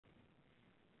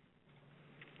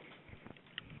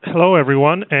Hello,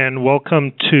 everyone, and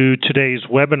welcome to today's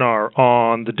webinar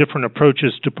on the different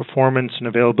approaches to performance and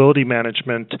availability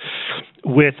management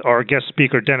with our guest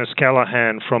speaker, Dennis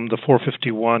Callahan from the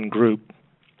 451 group.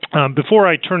 Before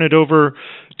I turn it over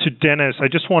to Dennis, I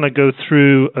just want to go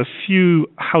through a few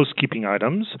housekeeping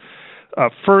items.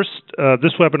 First,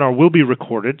 this webinar will be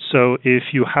recorded, so if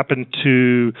you happen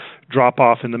to drop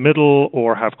off in the middle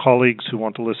or have colleagues who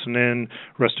want to listen in,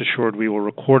 rest assured we will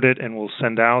record it and we'll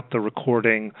send out the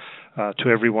recording to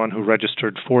everyone who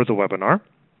registered for the webinar.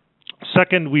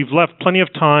 Second, we've left plenty of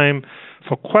time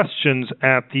for questions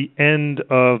at the end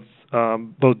of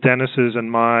both Dennis's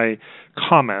and my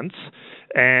comments,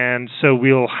 and so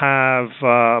we'll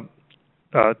have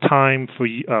time for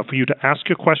you to ask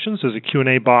your questions. There's a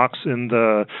Q&A box in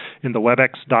the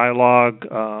WebEx dialog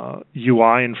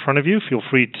UI in front of you. Feel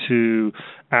free to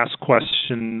ask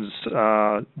questions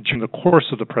during the course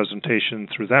of the presentation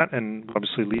through that, and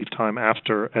obviously leave time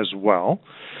after as well.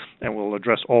 And we'll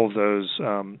address all of those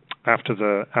after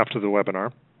the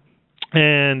webinar.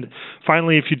 And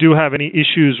finally, if you do have any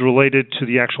issues related to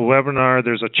the actual webinar,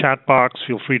 there's a chat box.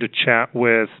 Feel free to chat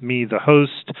with me, the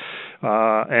host,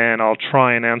 and I'll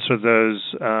try and answer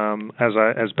those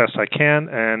as best I can.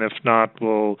 And if not,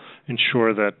 we'll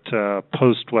ensure that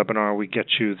post-webinar we get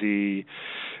you the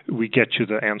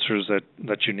answers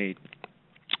that you need.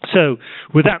 So,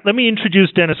 with that, let me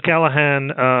introduce Dennis Callahan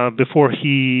before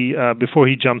he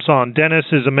jumps on. Dennis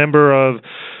is a member of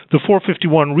the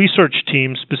 451 research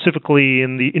team, specifically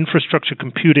in the infrastructure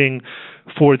computing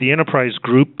for the enterprise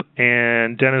group,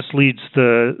 and Dennis leads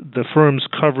the firm's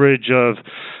coverage of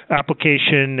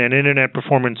application and internet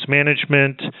performance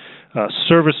management,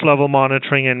 service level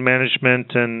monitoring and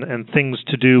management, and things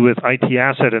to do with IT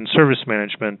asset and service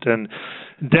management. And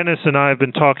Dennis and I have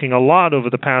been talking a lot over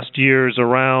the past years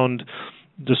around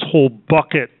this whole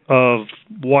bucket of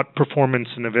what performance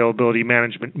and availability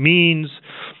management means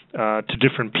to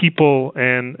different people.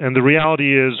 And the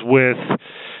reality is with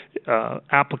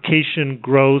application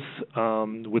growth,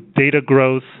 with data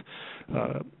growth,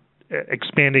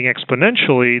 expanding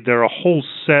exponentially, there are a whole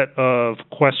set of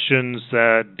questions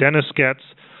that Dennis gets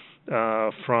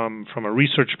from a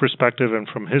research perspective and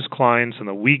from his clients, and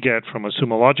that we get from a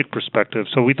Sumo Logic perspective.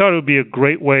 So we thought it would be a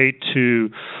great way to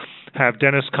have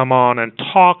Dennis come on and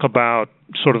talk about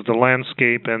sort of the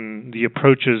landscape and the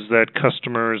approaches that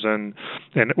customers and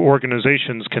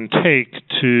organizations can take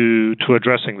to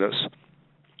addressing this.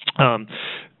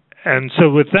 And so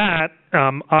with that,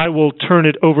 I will turn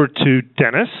it over to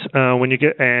Dennis when you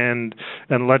get and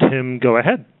let him go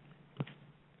ahead.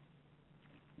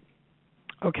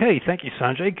 Okay, thank you,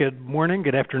 Sanjay. Good morning,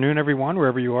 good afternoon, everyone,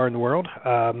 wherever you are in the world.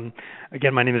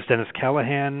 Again, my name is Dennis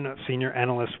Callahan, Senior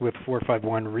Analyst with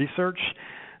 451 Research,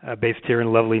 based here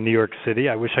in lovely New York City.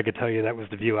 I wish I could tell you that was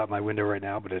the view out my window right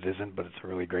now, but it isn't, but it's a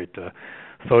really great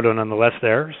photo nonetheless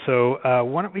there. So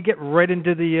why don't we get right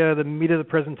into the meat of the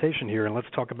presentation here, and let's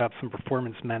talk about some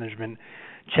performance management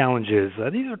challenges.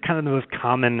 These are kind of the most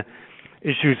common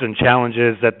issues and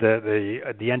challenges that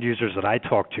the end users that I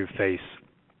talk to face.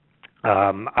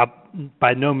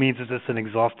 By no means is this an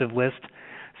exhaustive list.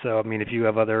 So, I mean, if you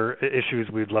have other issues,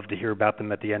 we'd love to hear about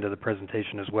them at the end of the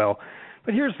presentation as well.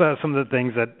 But here's some of the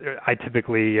things that I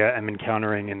typically am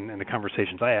encountering in the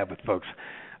conversations I have with folks.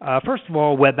 First of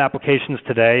all, web applications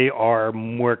today are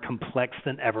more complex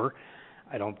than ever.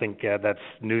 I don't think that's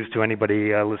news to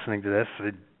anybody listening to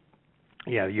this.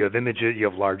 Yeah, you have images, you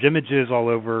have large images all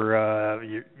over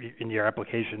in your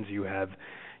applications. You have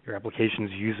your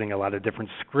applications using a lot of different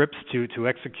scripts to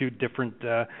execute different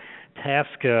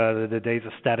tasks. The days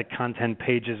of static content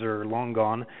pages are long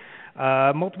gone.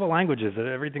 Multiple languages.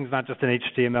 Everything's not just in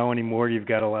HTML anymore. You've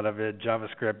got a lot of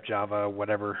JavaScript, Java,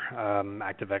 whatever,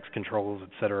 ActiveX controls,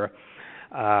 etc.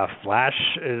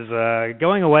 Flash is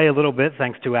going away a little bit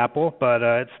thanks to Apple, but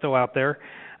it's still out there.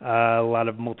 A lot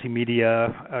of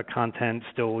multimedia content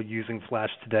still using Flash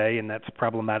today, and that's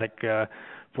problematic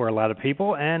for a lot of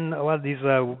people. And a lot of these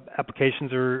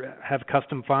applications have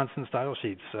custom fonts and style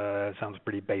sheets. It sounds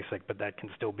pretty basic, but that can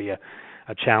still be a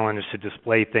challenge to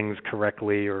display things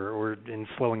correctly or in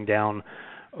slowing down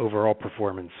overall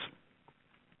performance.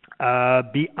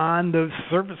 Beyond those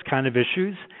service kind of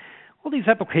issues, well, these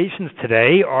applications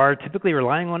today are typically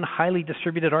relying on highly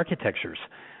distributed architectures.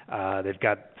 They've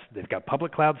got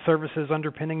public cloud services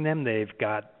underpinning them. They've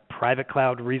got private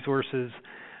cloud resources,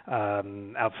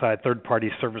 outside third-party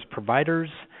service providers,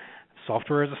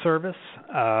 software as a service.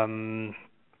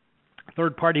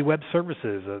 Third-party web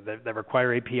services that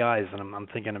require APIs, and I'm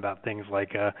thinking about things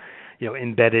like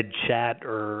embedded chat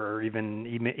or even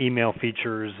email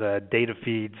features, data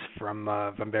feeds from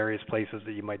various places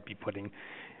that you might be putting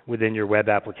within your web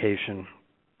application.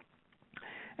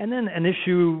 And then an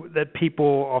issue that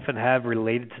people often have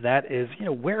related to that is,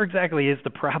 where exactly is the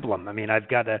problem? I mean, I've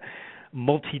got a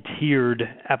multi-tiered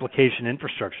application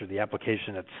infrastructure. The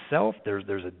application itself, there's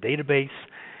a database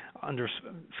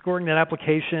underscoring that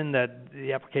application that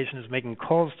the application is making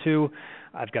calls to.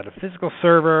 I've got a physical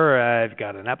server, I've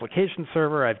got an application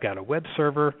server, I've got a web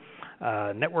server.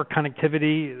 Network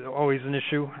connectivity, always an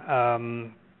issue.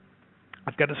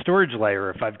 I've got a storage layer.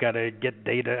 If I've got to get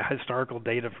data, historical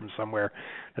data from somewhere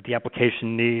that the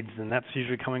application needs, and that's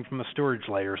usually coming from a storage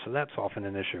layer, so that's often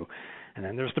an issue. And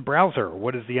then there's the browser.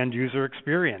 What is the end user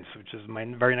experience, which is my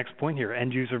very next point here,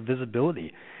 end user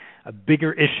visibility. A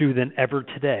bigger issue than ever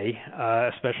today,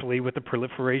 especially with the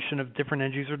proliferation of different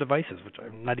end-user devices, which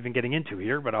I'm not even getting into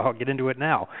here, but I'll get into it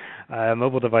now.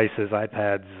 Mobile devices,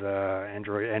 iPads,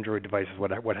 Android devices,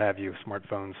 what have you,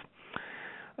 smartphones.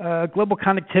 Global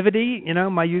connectivity,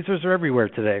 my users are everywhere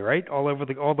today, right? All over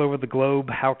the globe.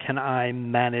 How can I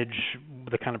manage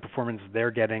the kind of performance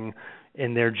they're getting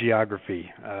in their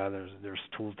geography? There's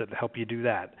tools that help you do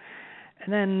that.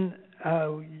 And then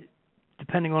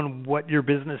depending on what your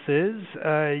business is,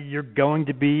 you're going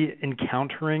to be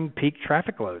encountering peak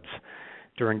traffic loads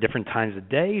during different times of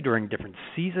day, during different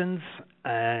seasons,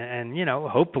 and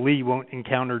hopefully you won't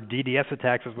encounter DDoS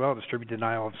attacks as well, distributed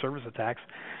denial of service attacks.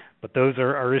 But those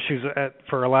are issues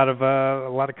for a lot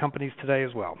of companies today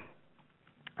as well.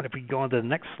 And if we go on to the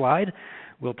next slide,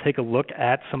 we'll take a look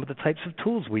at some of the types of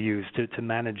tools we use to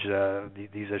manage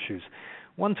these issues.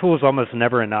 One tool is almost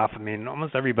never enough. I mean,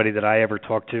 almost everybody that I ever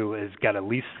talk to has got at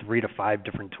least 3 to 5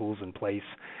 different tools in place,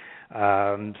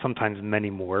 sometimes many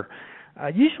more.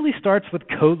 Usually starts with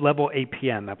code-level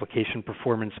APM, application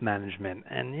performance management.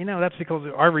 And, that's because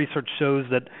our research shows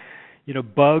that,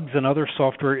 bugs and other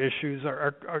software issues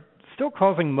are still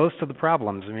causing most of the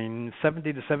problems. I mean,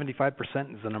 70 to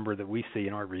 75% is the number that we see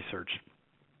in our research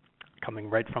coming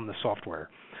right from the software.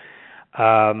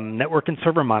 Network and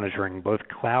server monitoring, both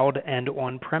cloud and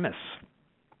on-premise.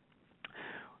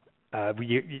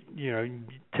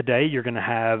 Today you're going to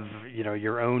have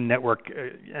your own network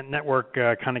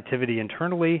connectivity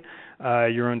internally,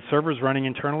 your own servers running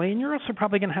internally, and you're also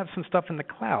probably going to have some stuff in the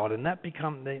cloud, and that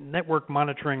becomes the network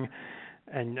monitoring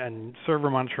and server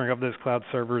monitoring of those cloud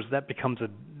servers. That becomes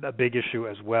a big issue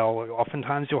as well.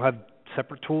 Oftentimes you'll have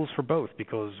separate tools for both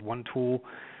because one tool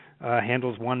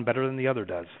handles one better than the other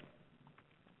does.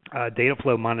 Data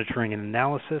flow monitoring and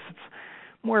analysis. It's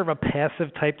more of a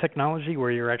passive type technology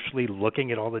where you're actually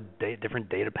looking at all the different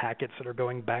data packets that are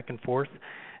going back and forth,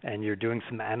 and you're doing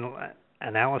some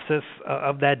analysis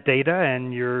of that data,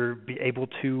 and you're be able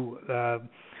to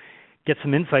get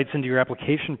some insights into your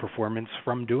application performance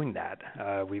from doing that.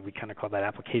 We kind of call that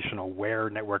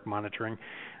application-aware network monitoring.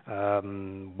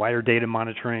 Wire data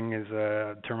monitoring is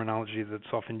a terminology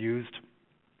that's often used.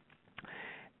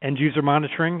 End-user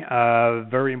monitoring,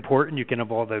 very important. You can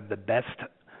have all the best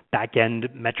back-end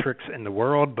metrics in the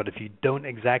world, but if you don't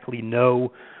exactly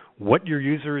know what your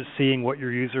user is seeing, what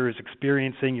your user is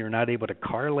experiencing, you're not able to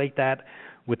correlate that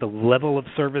with the level of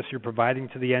service you're providing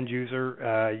to the end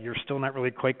user, you're still not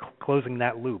really quite closing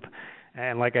that loop.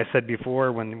 And like I said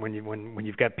before, when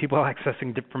you've got people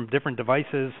accessing from different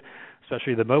devices,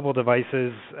 especially the mobile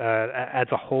devices,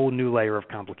 adds a whole new layer of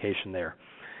complication there.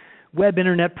 Web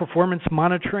internet performance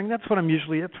monitoring, that's what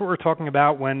we're talking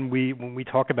about when we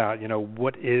talk about,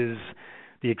 what is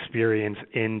the experience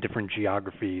in different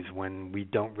geographies when we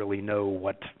don't really know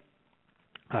what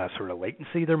sort of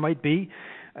latency there might be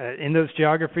in those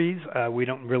geographies. We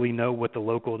don't really know what the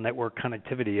local network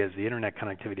connectivity is, the internet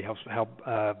connectivity,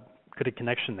 how good a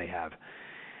connection they have.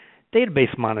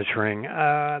 Database monitoring,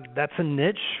 that's a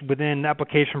niche within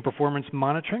application performance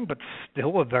monitoring, but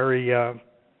still a very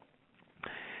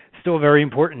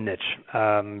important niche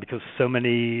because so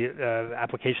many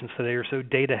applications today are so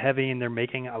data heavy, and they're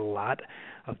making a lot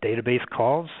of database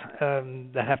calls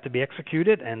that have to be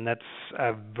executed, and that's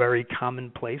a very common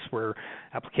place where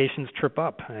applications trip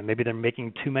up, and maybe they're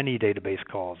making too many database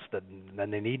calls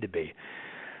than they need to be.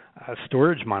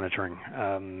 Storage monitoring,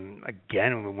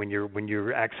 again, when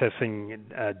you're accessing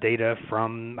data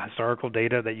from historical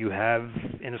data that you have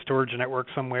in a storage network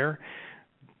somewhere,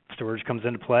 storage comes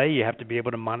into play. You have to be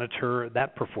able to monitor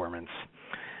that performance.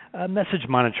 Message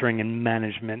monitoring and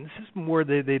management. This is more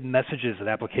the messages that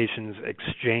applications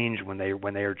exchange when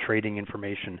they are trading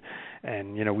information,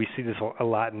 and we see this a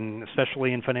lot,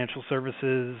 especially in financial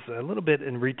services, a little bit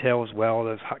in retail as well.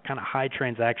 Those kind of high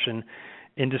transaction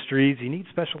industries. You need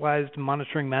specialized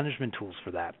monitoring management tools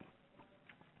for that.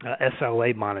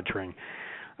 SLA monitoring.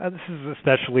 This is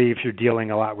especially if you're dealing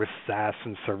a lot with SaaS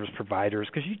and service providers,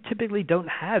 because you typically don't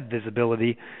have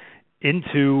visibility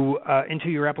into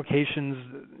your applications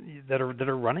that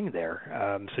are running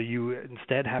there. So you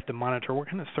instead have to monitor what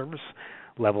kind of service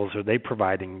levels are they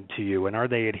providing to you, and are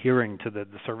they adhering to the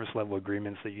service level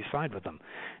agreements that you signed with them.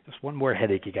 Just one more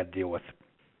headache you got to deal with.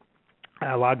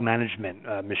 Log management,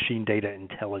 machine data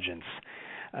intelligence.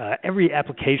 Every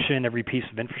application, every piece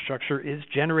of infrastructure is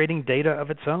generating data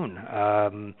of its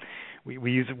own.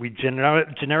 We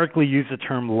generically use the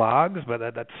term logs, but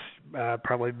that's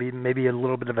probably maybe a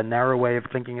little bit of a narrow way of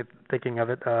thinking of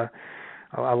it.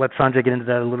 I'll let Sanjay get into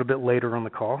that a little bit later on the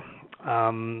call.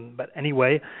 But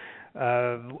anyway,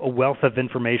 a wealth of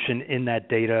information in that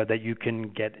data that you can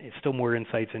get still more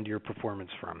insights into your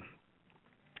performance from.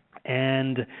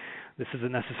 And this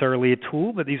isn't necessarily a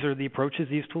tool, but these are the approaches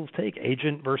these tools take: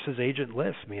 agent versus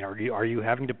agentless. I mean, are you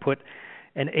having to put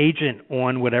an agent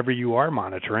on whatever you are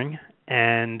monitoring?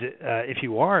 And if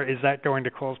you are, is that going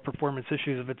to cause performance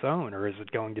issues of its own, or is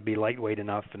it going to be lightweight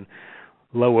enough and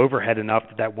low overhead enough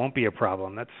that won't be a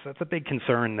problem? That's a big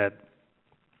concern that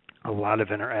a lot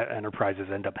of enterprises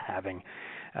end up having.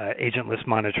 Agentless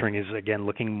monitoring is, again,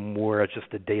 looking more at just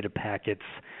the data packets,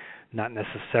 not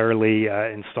necessarily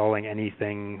installing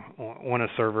anything on a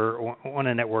server or on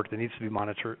a network that needs to be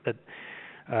monitored,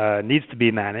 that needs to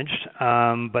be managed.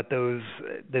 But those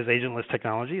agentless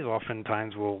technologies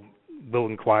oftentimes will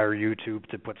require you to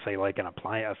put, say, like an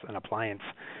appliance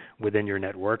within your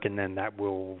network, and then that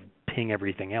will ping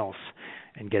everything else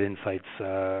and get insights,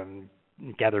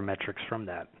 gather metrics from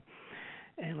that.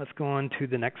 And let's go on to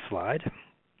the next slide.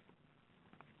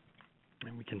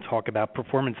 And we can talk about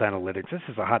performance analytics. This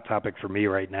is a hot topic for me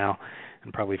right now,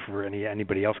 and probably for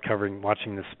anybody else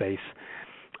watching this space.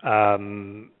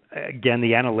 Again,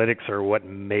 the analytics are what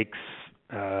makes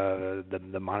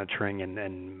the monitoring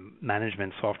and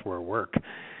management software work.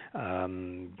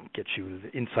 Gets you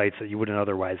insights that you wouldn't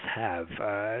otherwise have.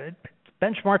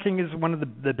 Benchmarking is one of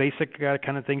the basic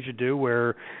kind of things you do,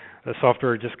 where the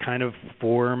software just kind of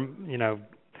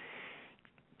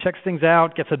checks things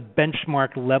out, gets a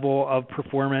benchmark level of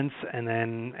performance, and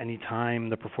then anytime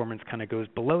the performance kind of goes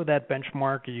below that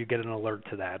benchmark, you get an alert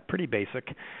to that. Pretty basic,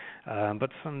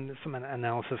 but some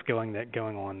analysis going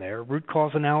on there. Root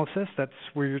cause analysis, that's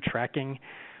where you're tracking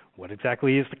what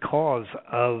exactly is the cause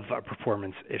of a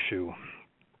performance issue.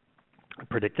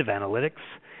 Predictive analytics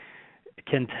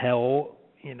can tell,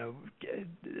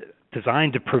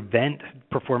 designed to prevent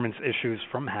performance issues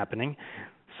from happening.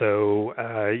 So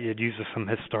it uses some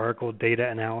historical data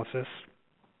analysis,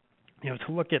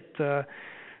 to look at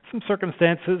some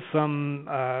circumstances, some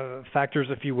factors,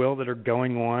 if you will, that are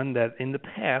going on that in the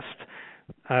past,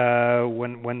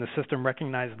 when the system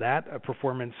recognized that a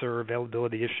performance or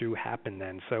availability issue happened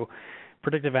then. So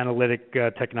predictive analytic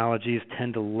technologies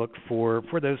tend to look for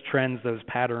those trends, those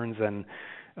patterns, and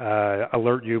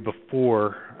alert you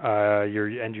before your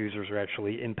end users are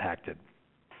actually impacted.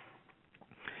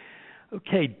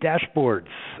 Okay, dashboards.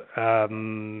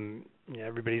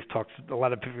 Everybody's talked. A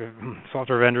lot of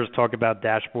software vendors talk about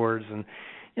dashboards, and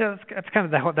it's kind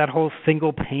of that whole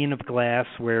single pane of glass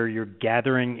where you're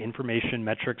gathering information,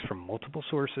 metrics from multiple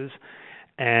sources,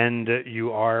 and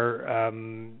you are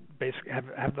basically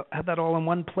have that all in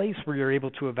one place where you're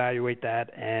able to evaluate that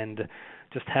and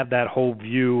just have that whole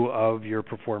view of your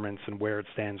performance and where it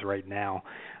stands right now.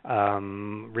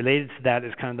 Related to that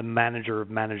is kind of the manager of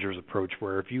managers approach,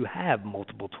 where if you have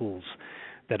multiple tools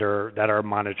that are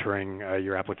monitoring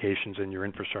your applications and your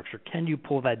infrastructure, can you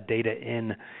pull that data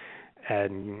in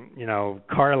and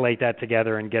correlate that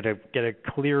together and get a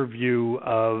clear view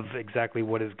of exactly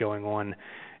what is going on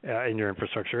in your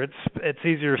infrastructure? It's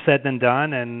easier said than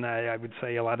done, and I would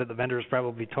say a lot of the vendors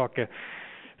probably talk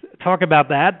about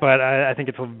that, but I think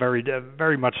it's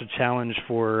very much a challenge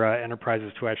for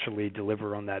enterprises to actually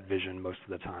deliver on that vision most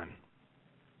of the time.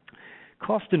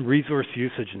 Cost and resource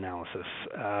usage analysis.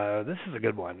 This is a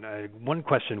good one. One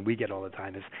question we get all the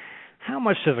time is, how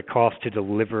much does it cost to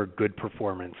deliver good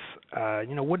performance?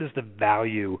 What is the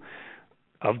value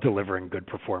of delivering good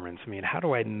performance? I mean, how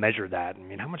do I measure that? I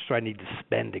mean, how much do I need to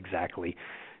spend exactly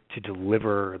to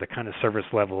deliver the kind of service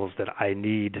levels that I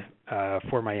need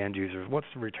for my end users? What's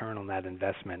the return on that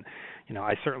investment?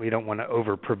 I certainly don't want to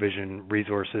over-provision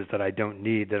resources that I don't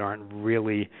need, that aren't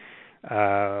really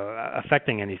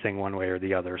affecting anything one way or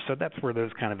the other. So that's where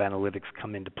those kind of analytics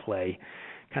come into play,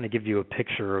 kind of give you a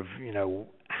picture of,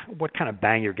 what kind of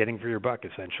bang you're getting for your buck,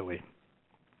 essentially.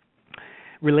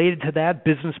 Related to that,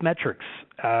 business metrics.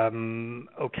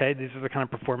 Okay, these are the kind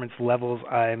of performance levels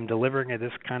I'm delivering at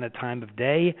this kind of time of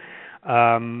day.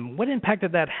 What impact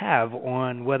did that have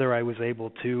on whether I was able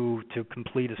to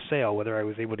complete a sale, whether I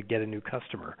was able to get a new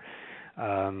customer?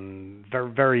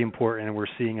 Very, very important, and we're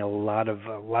seeing a lot of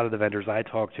the vendors I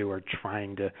talk to are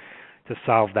trying to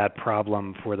solve that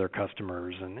problem for their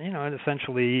customers, and and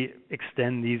essentially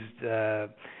extend these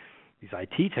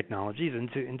IT technologies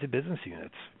into business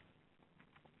units.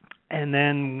 And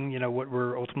then, what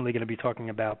we're ultimately going to be talking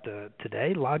about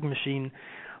today, log and machine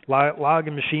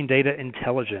data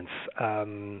intelligence.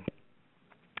 Again,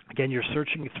 you're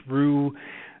searching through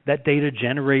that data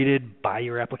generated by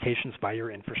your applications, by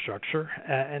your infrastructure,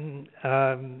 and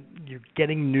you're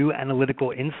getting new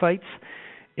analytical insights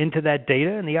into that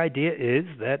data. And the idea is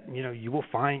that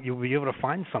you'll be able to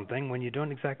find something when you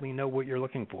don't exactly know what you're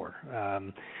looking for.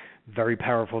 Very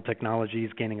powerful technology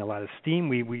is gaining a lot of steam.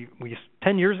 We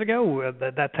 10 years ago,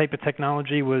 that type of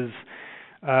technology was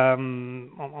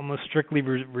almost strictly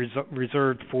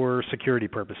reserved for security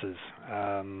purposes.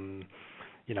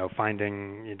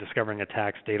 Discovering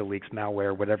attacks, data leaks,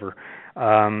 malware, whatever.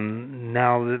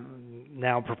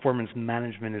 Now performance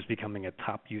management is becoming a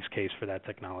top use case for that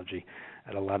technology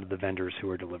at a lot of the vendors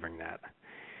who are delivering that.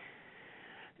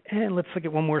 And let's look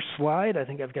at one more slide. I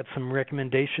think I've got some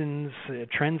recommendations,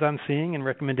 trends I'm seeing, and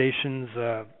recommendations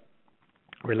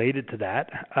related to that.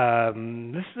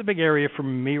 This is a big area for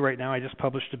me right now. I just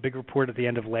published a big report at the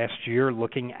end of last year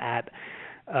looking at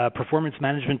performance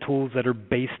management tools that are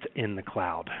based in the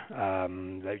cloud,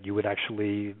 that you would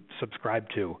actually subscribe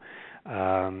to.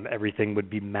 Everything would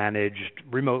be managed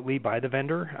remotely by the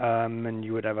vendor, and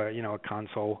you would have a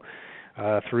console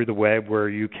through the web where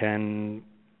you can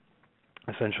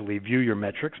essentially view your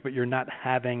metrics, but you're not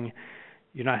having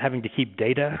to keep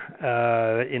data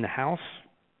in house.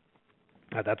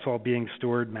 That's all being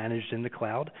stored, managed in the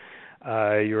cloud.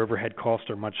 Your overhead costs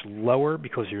are much lower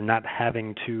because you're not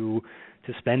having to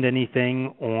spend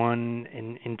anything on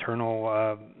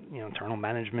internal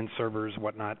management servers,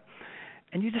 whatnot.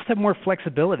 And you just have more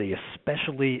flexibility,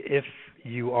 especially if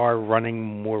you are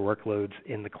running more workloads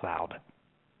in the cloud.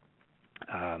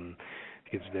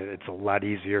 Because it's a lot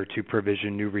easier to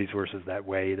provision new resources that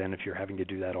way than if you're having to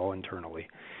do that all internally.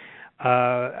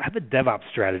 I have a DevOps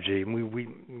strategy.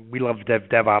 We love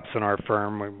DevOps in our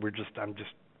firm. I'm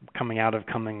just coming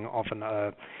off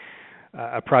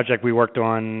a project we worked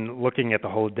on looking at the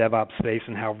whole DevOps space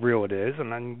and how real it is.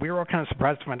 And then we were all kind of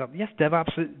surprised to find out, yes,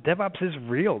 DevOps is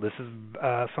real. This is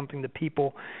something that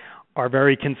people are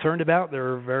very concerned about.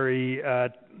 They're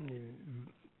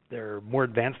more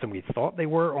advanced than we thought they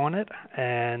were on it,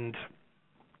 and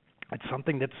it's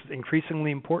something that's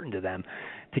increasingly important to them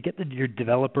to get your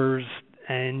developers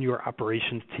and your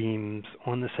operations teams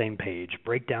on the same page,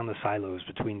 break down the silos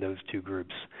between those two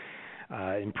groups,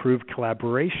 improve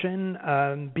collaboration,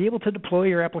 be able to deploy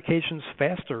your applications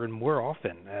faster and more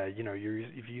often. You're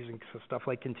using stuff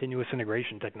like continuous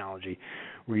integration technology,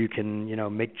 where you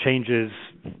can make changes,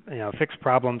 fix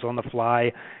problems on the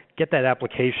fly, get that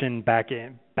application back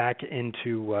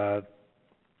into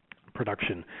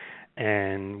production.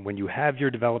 And when you have your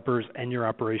developers and your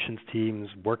operations teams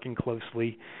working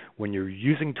closely, when you're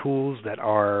using tools that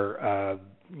are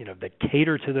that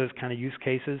cater to those kind of use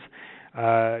cases,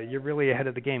 you're really ahead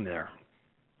of the game there.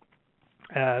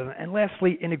 And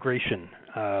lastly, integration.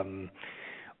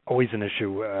 Always an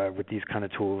issue with these kind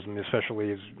of tools, and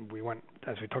especially as we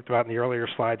talked about in the earlier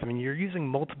slides. You're using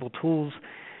multiple tools.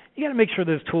 You got to make sure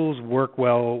those tools work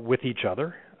well with each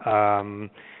other.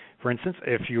 For instance,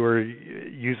 if you're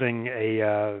using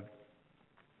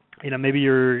maybe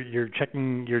you're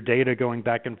checking your data going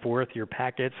back and forth, your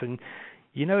packets, and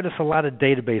you notice a lot of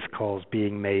database calls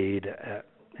being made,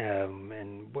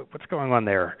 and what's going on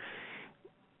there?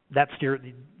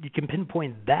 You can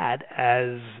pinpoint that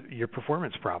as your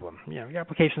performance problem. Your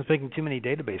application's making too many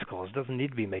database calls. It doesn't need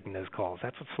to be making those calls.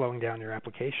 That's what's slowing down your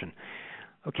application.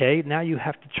 Okay, now you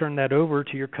have to turn that over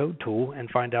to your code tool and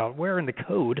find out where in the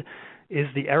code is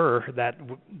the error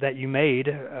that you made,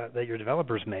 that your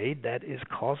developers made, that is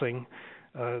causing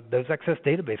those excess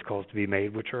database calls to be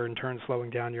made, which are in turn slowing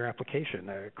down your application.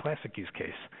 A classic use case.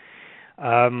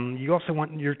 You also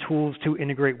want your tools to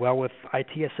integrate well with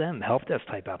ITSM, help desk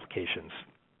type applications.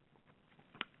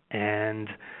 And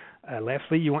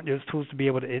lastly, you want those tools to be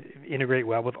able to integrate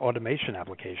well with automation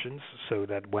applications, so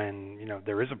that when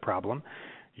there is a problem,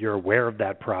 you're aware of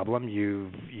that problem,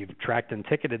 you've tracked and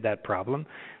ticketed that problem,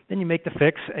 then you make the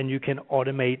fix and you can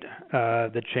automate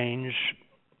the change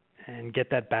and get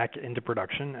that back into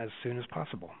production as soon as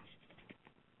possible.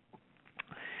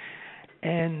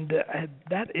 And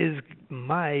that is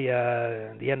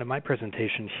the end of my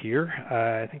presentation here.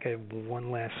 I think I have one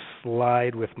last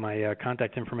slide with my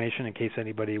contact information in case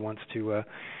anybody wants to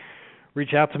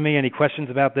reach out to me. Any questions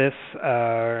about this?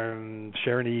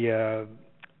 Share any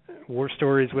war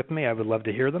stories with me. I would love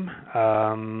to hear them.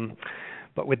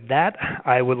 But with that,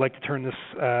 I would like to turn this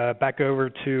back over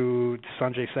to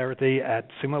Sanjay Sarathi at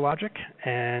Sumo Logic,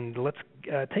 and let's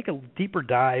take a deeper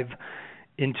dive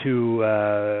into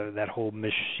that whole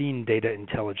machine data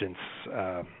intelligence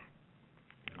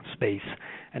space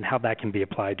and how that can be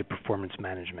applied to performance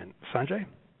management. Sanjay?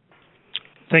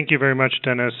 Thank you very much,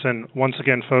 Dennis. And once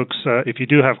again, folks, if you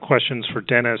do have questions for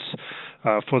Dennis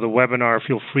for the webinar,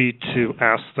 feel free to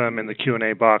ask them in the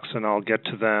Q&A box, and I'll get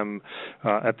to them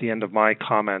at the end of my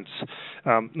comments.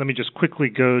 Let me just quickly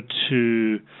go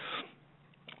to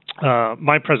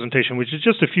my presentation, which is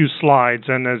just a few slides.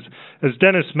 And as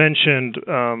Dennis mentioned,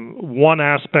 one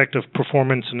aspect of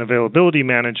performance and availability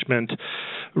management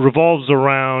revolves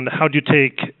around how do you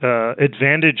take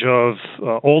advantage of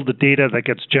all the data that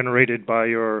gets generated by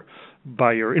your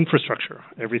infrastructure,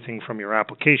 everything from your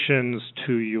applications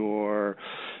to your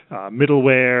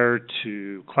middleware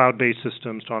to cloud-based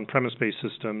systems to on-premise-based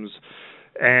systems.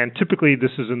 And typically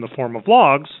this is in the form of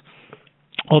logs,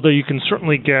 although you can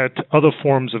certainly get other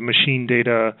forms of machine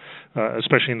data,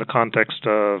 especially in the context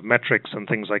of metrics and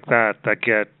things like that, that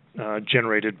get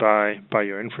generated by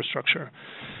your infrastructure.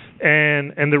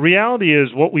 And the reality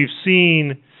is what we've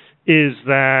seen is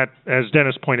that, as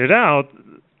Dennis pointed out,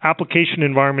 application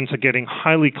environments are getting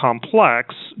highly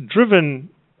complex, driven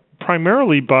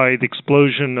primarily by the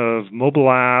explosion of mobile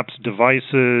apps,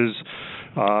 devices,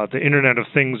 the Internet of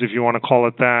Things, if you want to call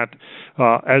it that,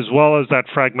 as well as that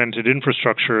fragmented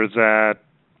infrastructure that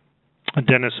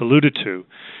Dennis alluded to.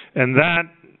 And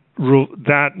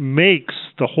that makes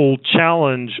the whole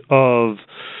challenge of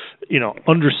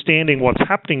understanding what's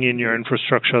happening in your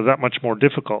infrastructure that much more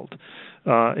difficult.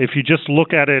 If you just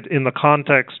look at it in the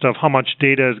context of how much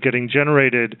data is getting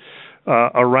generated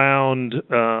around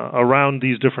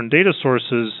these different data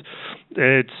sources,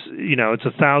 it's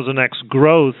 1,000x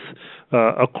growth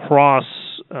across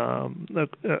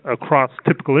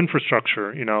typical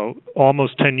infrastructure.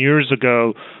 Almost 10 years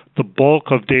ago, the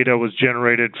bulk of data was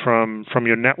generated from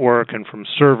your network and from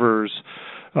servers,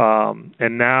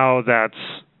 and now that's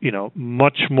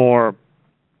much more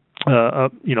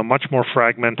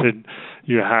fragmented.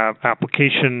 You have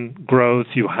application growth,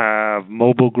 you have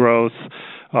mobile growth,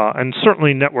 and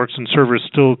certainly networks and servers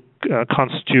still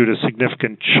constitute a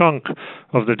significant chunk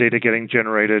of the data getting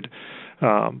generated.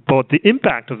 But the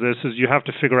impact of this is you have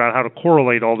to figure out how to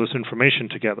correlate all this information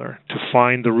together to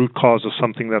find the root cause of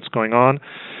something that's going on.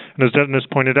 And as Dennis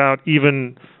pointed out,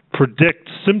 even predict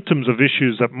symptoms of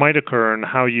issues that might occur and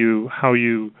how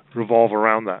you revolve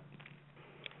around that.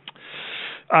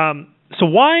 So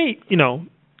why,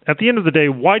 at the end of the day,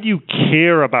 why do you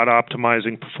care about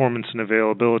optimizing performance and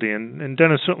availability? And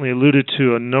Dennis certainly alluded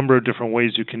to a number of different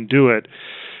ways you can do it.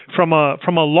 From a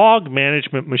log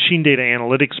management, machine data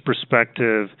analytics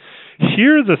perspective,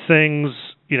 here are the things,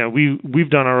 we've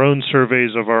done our own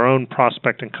surveys of our own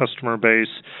prospect and customer base,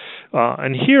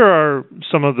 and here are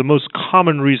some of the most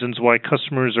common reasons why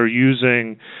customers are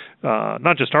using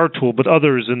not just our tool, but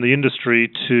others in the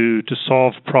industry to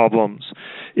solve problems.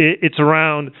 It's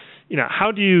around,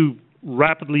 how do you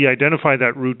rapidly identify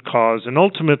that root cause? And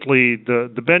ultimately, the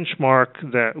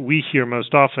benchmark that we hear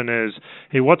most often is,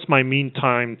 hey, what's my mean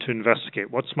time to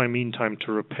investigate? What's my mean time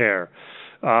to repair?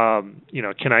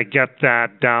 Can I get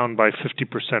that down by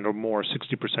 50% or more,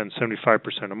 60%,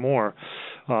 75% or more?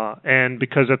 And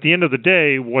because at the end of the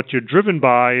day, what you're driven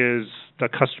by is the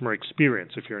customer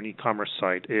experience. If you're an e-commerce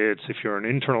site, if you're an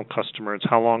internal customer, it's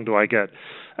how long do I get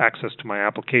access to my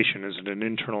application? Is it an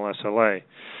internal SLA?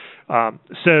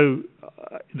 So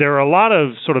there are a lot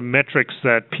of sort of metrics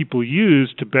that people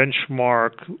use to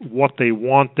benchmark what they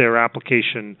want their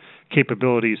application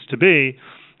capabilities to be.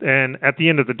 And at the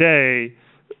end of the day,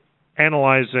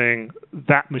 analyzing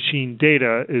that machine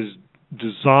data is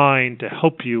designed to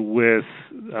help you with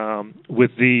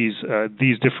these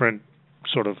different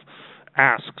sort of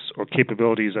asks or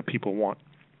capabilities that people want.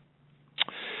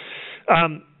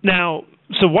 Now,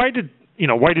 so why did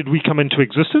we come into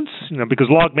existence? Because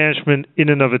log management in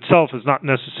and of itself is not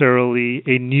necessarily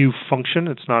a new function.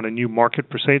 It's not a new market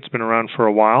per se. It's been around for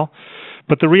a while.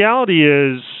 But the reality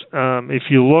is, if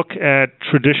you look at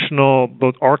traditional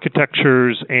both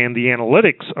architectures and the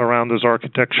analytics around those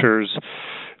architectures,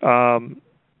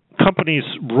 companies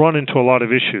run into a lot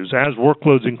of issues. As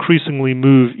workloads increasingly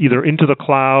move either into the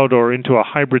cloud or into a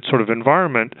hybrid sort of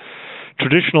environment,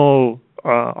 traditional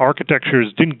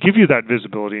architectures didn't give you that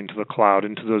visibility into the cloud,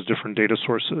 into those different data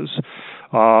sources,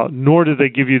 nor did they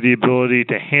give you the ability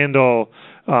to handle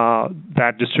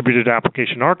that distributed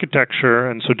application architecture,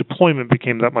 and so deployment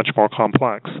became that much more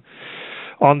complex.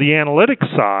 On the analytics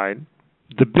side,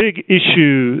 the big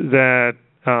issue that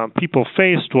people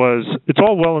faced was, it's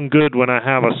all well and good when I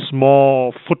have a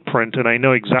small footprint and I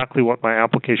know exactly what my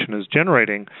application is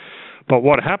generating, but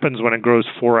what happens when it grows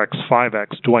 4x,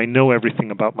 5x? Do I know everything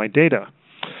about my data?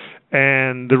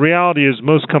 And the reality is,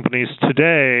 most companies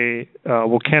today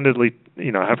will candidly,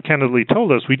 have candidly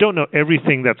told us, we don't know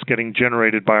everything that's getting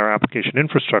generated by our application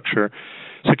infrastructure.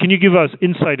 So can you give us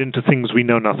insight into things we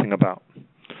know nothing about?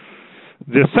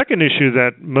 The second issue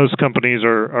that most companies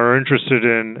are interested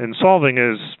in solving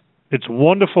is, it's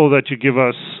wonderful that you give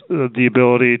us the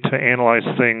ability to analyze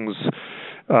things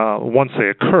once they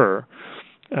occur,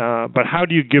 but how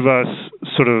do you give us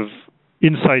sort of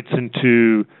insights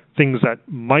into things that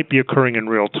might be occurring in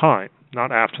real time, not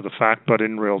after the fact, but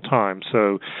in real time?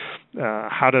 So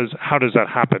how does that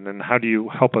happen, and how do you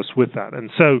help us with that? And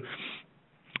so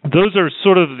those are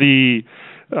sort of the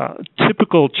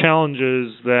typical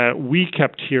challenges that we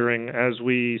kept hearing as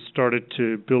we started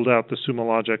to build out the Sumo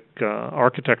Logic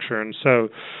architecture. And so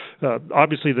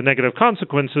obviously the negative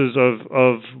consequences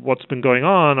of what's been going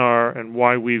on are, and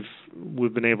why we've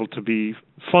been able to be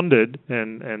funded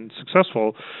and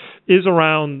successful, is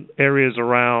around areas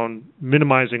around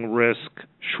minimizing risk,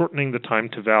 shortening the time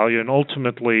to value, and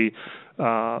ultimately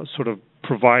sort of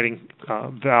providing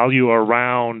value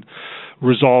around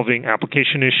resolving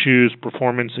application issues,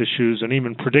 performance issues, and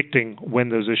even predicting when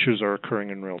those issues are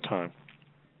occurring in real time.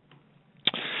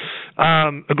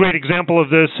 A great example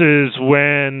of this is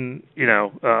when,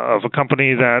 of a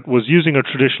company that was using a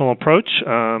traditional approach.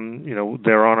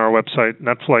 They're on our website,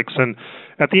 Netflix, and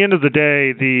at the end of the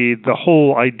day, the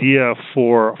whole idea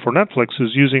for Netflix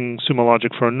is using Sumo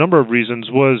Logic for a number of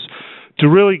reasons, was to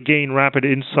really gain rapid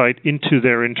insight into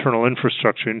their internal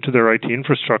infrastructure, into their IT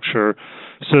infrastructure,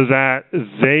 so that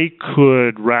they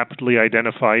could rapidly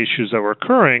identify issues that were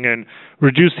occurring and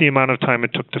reduce the amount of time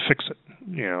it took to fix it.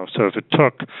 So if it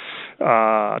took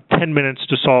 10 minutes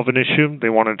to solve an issue, they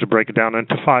wanted to break it down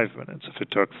into 5 minutes. If it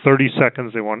took 30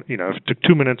 seconds, if it took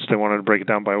 2 minutes, they wanted to break it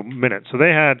down by a minute. So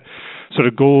they had sort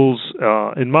of goals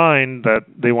in mind that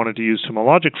they wanted to use Sumo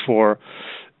Logic for,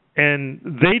 and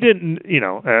they didn't,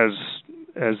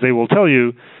 as they will tell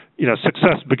you,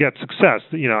 success begets success.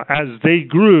 As they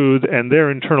grew and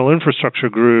their internal infrastructure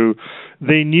grew,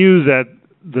 they knew that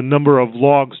the number of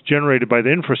logs generated by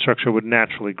the infrastructure would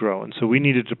naturally grow. And so we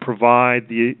needed to provide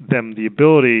them the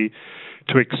ability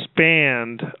to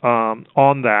expand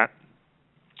on that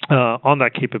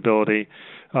capability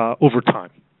over time.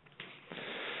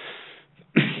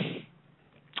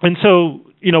 And so,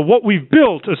 what we've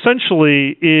built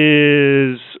essentially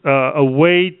is a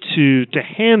way to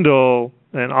handle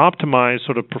and optimize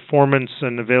sort of performance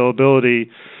and availability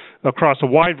across a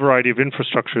wide variety of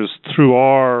infrastructures through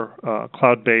our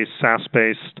cloud-based,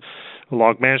 SaaS-based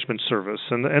log management service.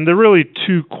 And there are really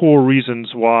two core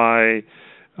reasons why,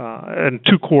 and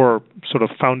two core sort of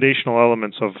foundational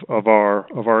elements of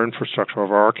our infrastructure,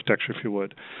 of our architecture, if you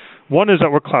would. One is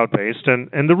that we're cloud-based,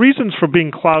 and the reasons for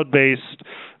being cloud-based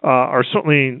are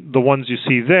certainly the ones you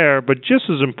see there, but just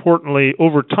as importantly,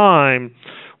 over time,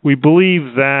 we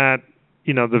believe that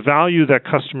the value that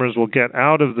customers will get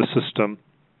out of the system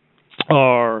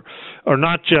are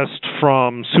not just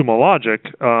from Sumo Logic,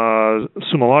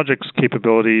 Sumo Logic's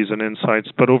capabilities and insights,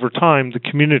 but over time, the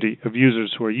community of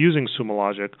users who are using Sumo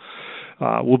Logic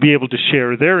will be able to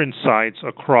share their insights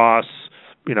across,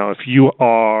 if you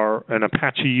are an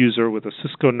Apache user with a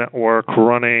Cisco network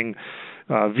running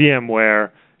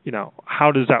VMware,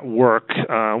 how does that work?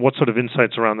 What sort of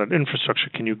insights around that infrastructure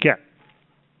can you get?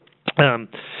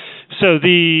 So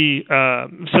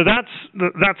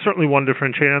that's certainly one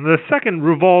differentiator. And the second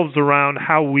revolves around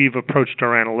how we've approached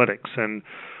our analytics. And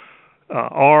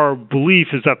our belief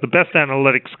is that the best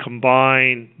analytics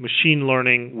combine machine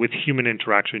learning with human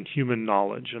interaction, human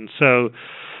knowledge. And so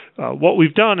what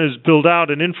we've done is build out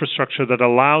an infrastructure that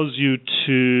allows you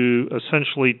to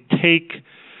essentially take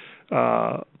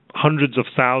hundreds of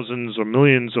thousands or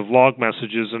millions of log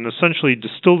messages and essentially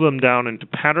distill them down into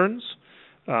patterns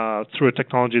through a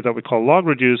technology that we call log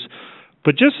reduce.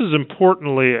 But just as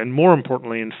importantly, and more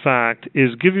importantly, in fact,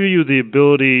 is give you the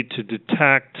ability to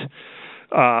detect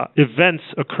events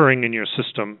occurring in your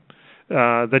system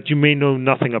that you may know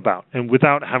nothing about, and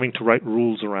without having to write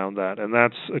rules around that. And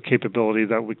that's a capability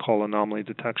that we call anomaly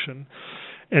detection.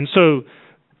 And so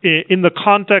in the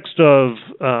context of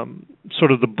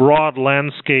sort of the broad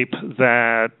landscape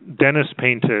that Dennis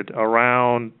painted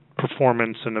around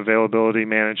performance and availability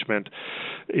management,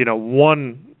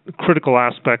 one critical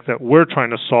aspect that we're trying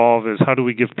to solve is how do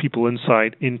we give people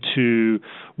insight into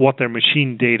what their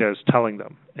machine data is telling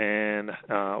them and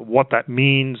what that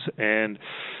means and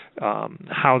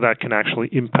how that can actually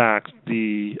impact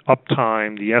the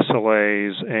uptime, the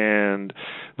SLAs, and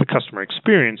the customer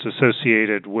experience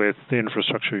associated with the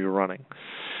infrastructure you're running.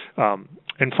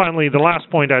 And finally, the last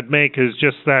point I'd make is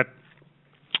just that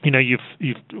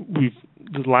we've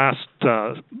the last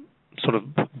sort of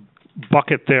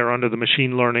bucket there under the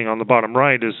machine learning on the bottom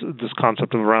right is this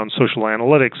concept of around social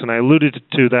analytics, and I alluded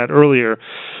to that earlier,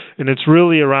 and it's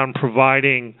really around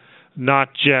providing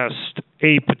not just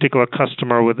a particular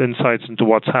customer with insights into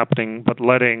what's happening, but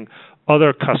letting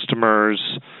other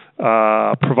customers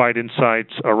provide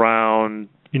insights around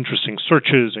interesting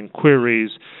searches and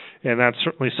queries, and that's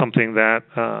certainly something that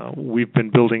we've been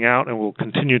building out and will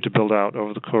continue to build out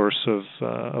over the course of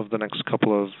the next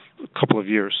couple of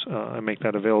years and make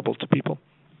that available to people.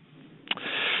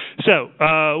 So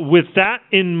with that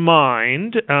in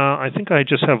mind, I think I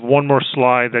just have one more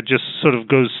slide that just sort of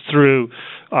goes through.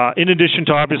 In addition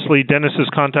to obviously Dennis's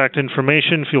contact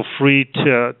information, feel free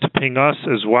to ping us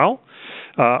as well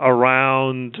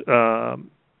around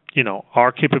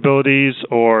our capabilities,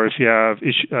 or if you have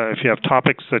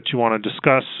topics that you want to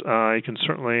discuss, you can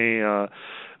certainly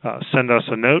send us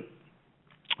a note.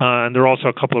 And there are also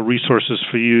a couple of resources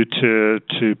for you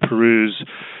to peruse.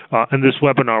 And this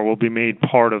webinar will be made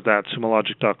part of that,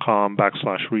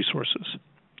 sumologic.com/resources.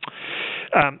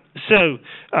 So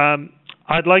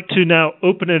I'd like to now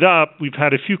open it up. We've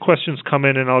had a few questions come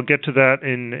in, and I'll get to that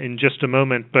in just a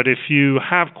moment. But if you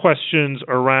have questions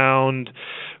around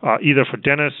either for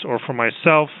Dennis or for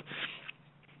myself,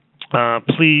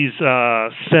 please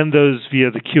send those via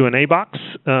the Q&A box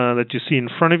that you see in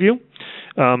front of you.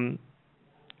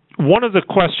 One of the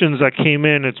questions that came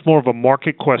in, it's more of a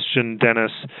market question,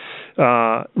 Dennis,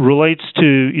 relates to,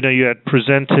 you had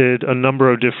presented a number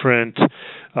of different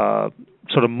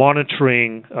sort of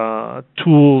monitoring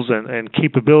tools and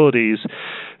capabilities.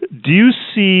 Do you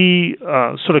see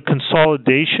sort of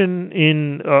consolidation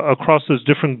in across those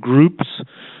different groups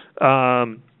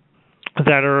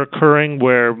that are occurring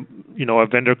where a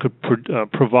vendor could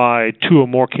provide two or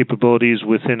more capabilities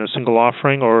within a single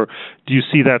offering, or do you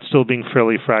see that still being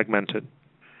fairly fragmented?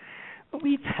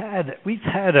 We've had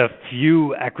a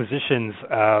few acquisitions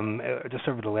just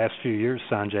over the last few years,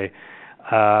 Sanjay,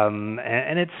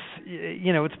 and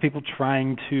it's people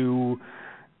trying to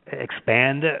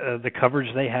expand the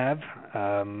coverage they have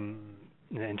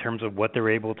in terms of what they're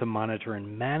able to monitor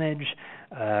and manage.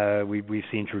 We've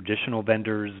seen traditional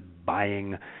vendors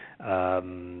buying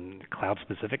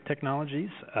cloud-specific technologies,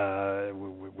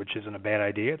 which isn't a bad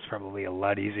idea. It's probably a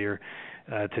lot easier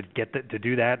to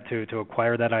do that, to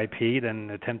acquire that IP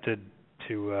than attempt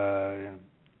to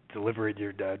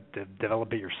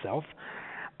develop it yourself.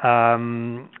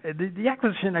 The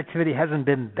acquisition activity hasn't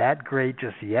been that great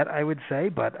just yet, I would say,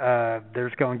 but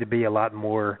there's going to be a lot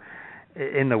more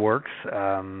in the works.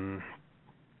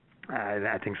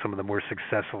 I think some of the more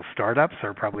successful startups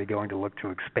are probably going to look to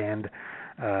expand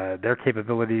their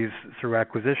capabilities through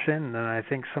acquisition, and I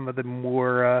think some of the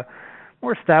more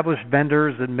established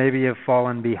vendors that maybe have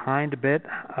fallen behind a bit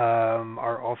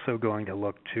are also going to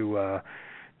look to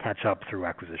catch up through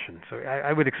acquisition. So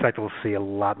I would expect we'll see a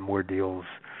lot more deals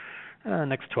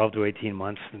next 12 to 18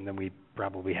 months than we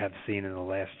probably have seen in the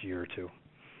last year or two.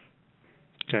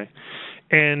 Okay.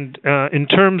 And in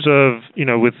terms of,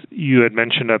 with you had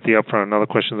mentioned at the upfront, another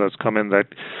question that's come in,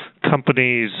 that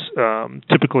companies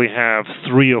typically have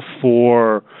 3 or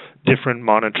 4 different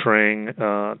monitoring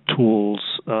tools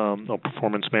or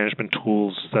performance management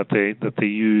tools that they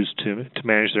use to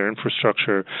manage their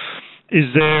infrastructure.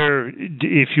 Is there,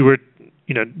 if you were,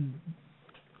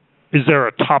 is there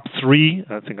a top 3?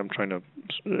 I think I'm trying to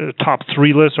top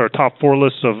 3 list or a top 4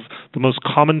 list of the most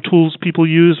common tools people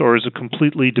use, or is it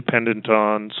completely dependent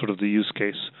on sort of the use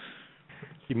case?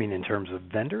 You mean in terms of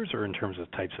vendors or in terms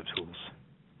of types of tools?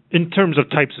 In terms of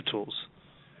types of tools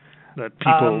that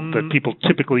people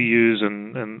typically use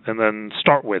and then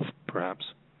start with,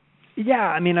 perhaps. Yeah,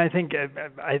 I mean, I think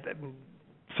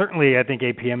certainly I think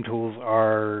APM tools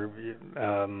are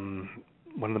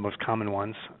one of the most common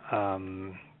ones.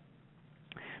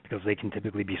 Because they can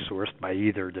typically be sourced by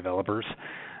either developers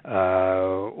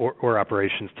or or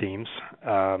operations teams.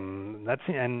 That's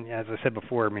and as I said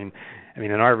before, I mean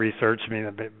in our research,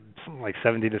 something like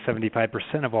 70 to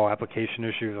 75% of all application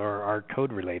issues are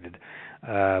code related,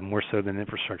 more so than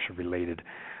infrastructure related.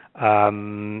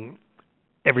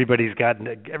 Everybody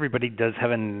does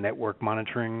have a network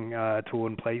monitoring tool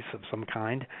in place of some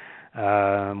kind,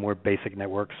 more basic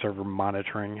network server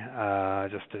monitoring,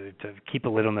 just to keep a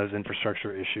lid on those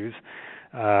infrastructure issues.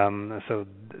 So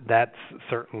that's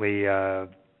certainly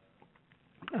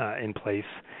in place.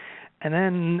 And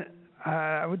then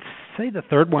I would say the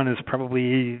third one is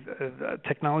probably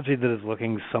technology that is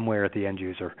looking somewhere at the end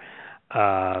user.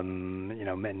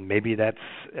 And maybe that's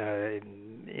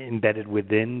embedded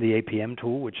within the APM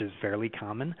tool, which is fairly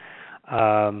common.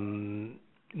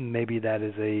 Maybe that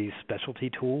is a specialty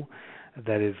tool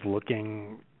that is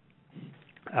looking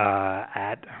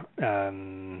at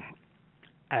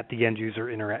the end user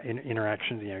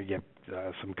interactions. You get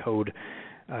some code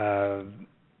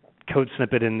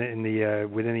snippet in the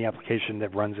within the application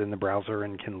that runs in the browser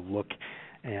and can look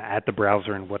at the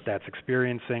browser and what that's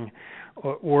experiencing,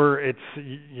 or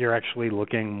you're actually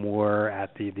looking more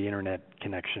at the internet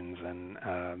connections and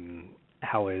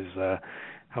how's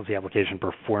the application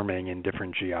performing in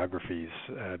different geographies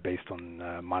based on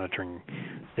monitoring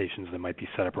stations that might be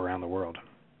set up around the world.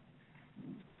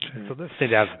 Okay. So this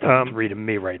stands out to read to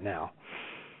me right now.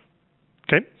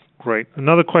 Okay. Great.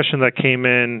 Another question that came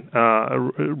in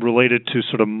related to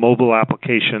sort of mobile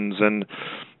applications, and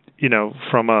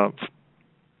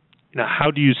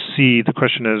how do you see, the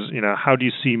question is, how do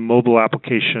you see mobile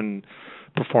application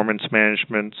performance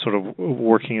management sort of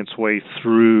working its way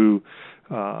through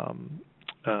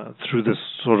this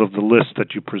sort of the list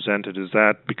that you presented? Is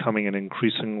that becoming an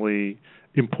increasingly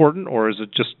important, or is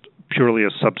it just purely a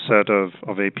subset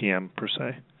of APM per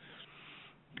se?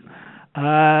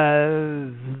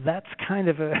 That's kind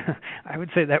of I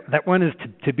would say that one is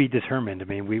to be determined. I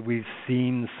mean, we've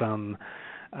seen some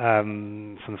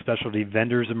specialty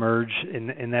vendors emerge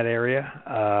in that area,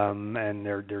 and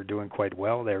they're doing quite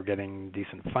well. They're getting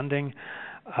decent funding,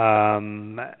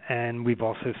 and we've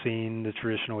also seen the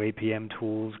traditional APM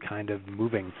tools kind of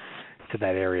moving to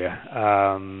that area.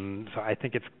 So I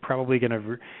think it's probably going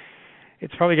to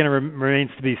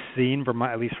remains to be seen,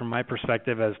 at least from my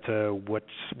perspective, as to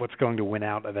what's going to win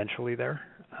out eventually there.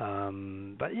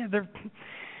 But yeah,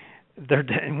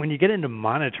 when you get into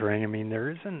monitoring, I mean,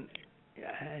 there isn't.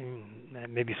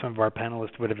 Maybe some of our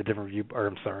panelists would have a different view, or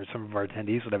I'm sorry, some of our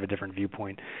attendees would have a different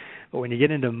viewpoint. But when you get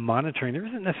into monitoring, there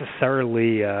isn't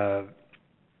necessarily a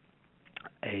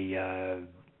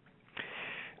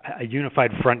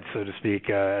unified front, so to speak,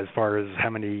 as far as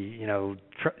how many,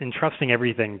 entrusting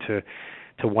everything to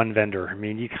one vendor. I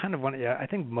mean, you kind of want. I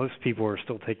think most people are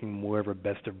still taking more of a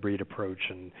best of breed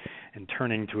approach and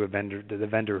turning to the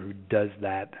vendor who does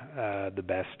that the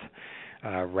best.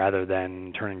 Rather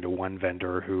than turning to one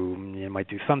vendor who might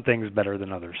do some things better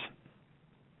than others.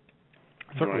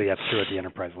 Certainly, that's true at the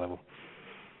enterprise level.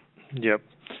 Yep.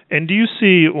 And do you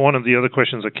see one of the other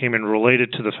questions that came in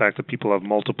related to the fact that people have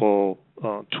multiple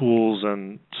tools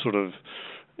and sort of,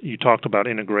 you talked about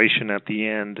integration at the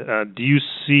end. Do you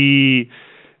see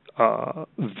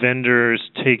vendors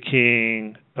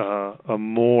taking a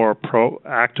more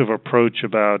proactive approach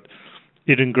about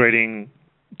integrating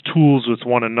tools with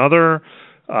one another,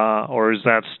 or is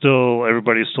that still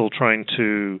everybody's still trying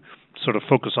to sort of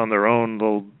focus on their own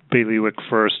little bailiwick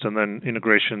first, and then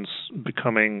integrations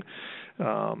becoming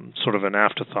sort of an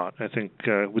afterthought? I think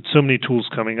with so many tools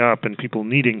coming up and people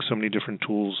needing so many different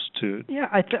tools to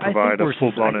provide a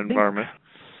full-blown environment.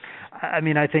 I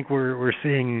mean, I think we're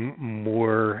seeing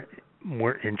more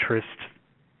interest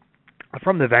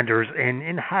from the vendors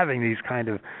in having these kind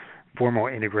of formal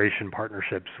integration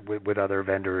partnerships with other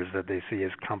vendors that they see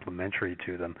as complementary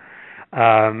to them.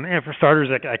 And for starters,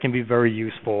 that can be very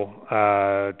useful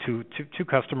to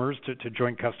customers, to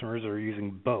joint customers who are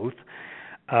using both.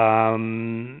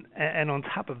 And on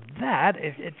top of that,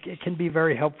 it can be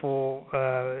very helpful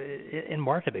in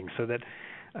marketing, so that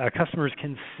customers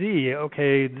can see,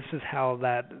 okay, this is how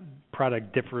that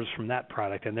product differs from that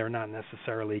product, and they're not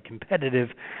necessarily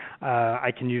competitive.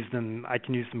 I can use them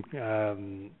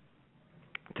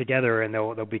together, and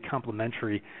they'll be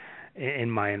complementary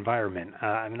in my environment.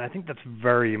 I mean, I think that's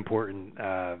very important.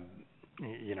 I'm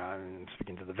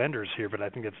speaking to the vendors here, but I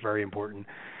think it's very important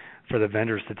for the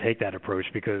vendors to take that approach,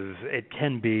 because it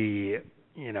can be,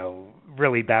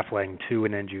 really baffling to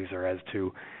an end user as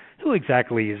to who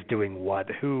exactly is doing what,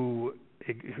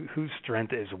 whose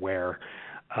strength is where,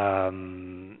 how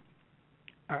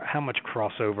much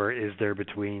crossover is there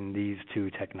between these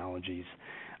two technologies.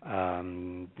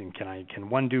 Can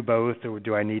one do both, or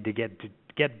do I need to get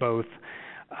get both.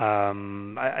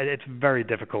 It's very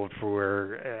difficult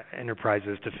for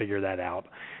enterprises to figure that out.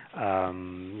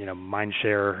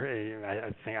 Mindshare.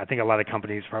 I think a lot of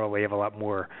companies probably have a lot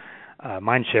more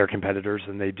mindshare competitors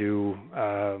than they do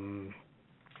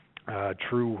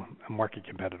true market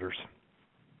competitors.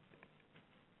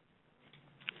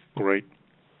 Great.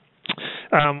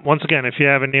 Once again, if you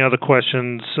have any other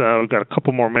questions, we've got a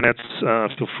couple more minutes.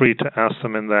 Feel free to ask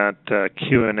them in that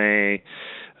Q&A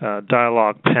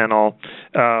dialogue panel.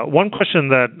 One question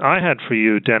that I had for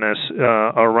you, Dennis,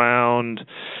 around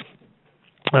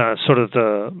sort of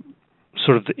the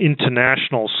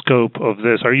international scope of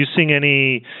this. Are you seeing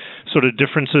any sort of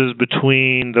differences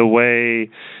between the way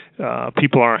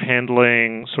people are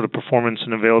handling sort of performance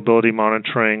and availability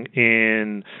monitoring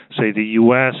in, say, the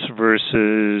U.S.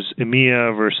 versus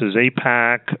EMEA versus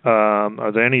APAC?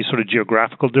 Are there any sort of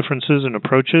geographical differences in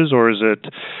approaches, or is it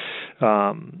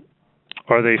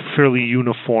are they fairly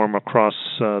uniform across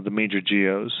the major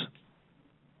geos?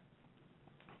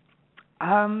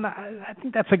 I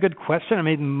think that's a good question. I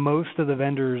mean, most of the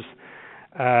vendors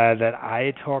that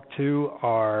I talk to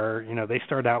are, they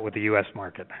start out with the U.S.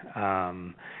 market,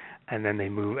 and then they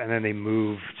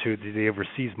move to the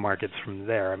overseas markets from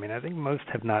there. I mean, I think most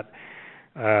have not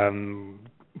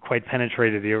quite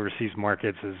penetrated the overseas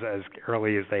markets as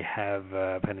early as they have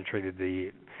penetrated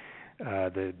the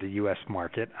U.S.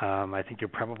 market. I think you'll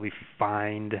probably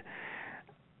find,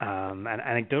 and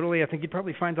anecdotally, I think you'd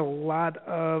probably find a lot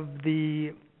of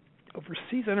the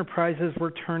overseas enterprises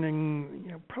were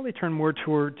probably turn more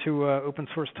to open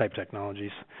source type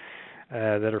technologies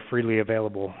that are freely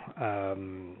available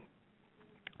to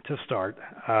start.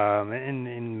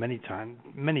 In many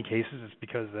cases, it's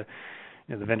because the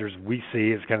vendors we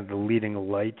see as kind of the leading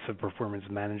lights of performance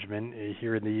management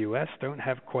here in the U.S. don't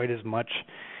have quite as much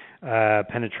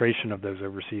penetration of those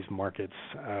overseas markets.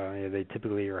 They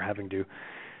typically are having to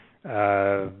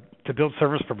build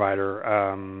service provider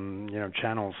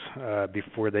channels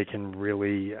before they can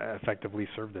really effectively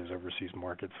serve those overseas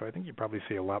markets. So I think you probably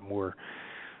see a lot more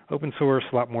open source,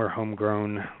 a lot more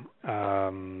homegrown,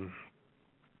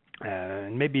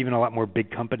 and maybe even a lot more big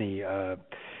company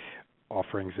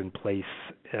offerings in place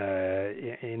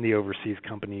in the overseas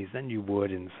companies than you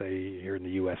would in, say, here in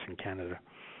the U.S. and Canada.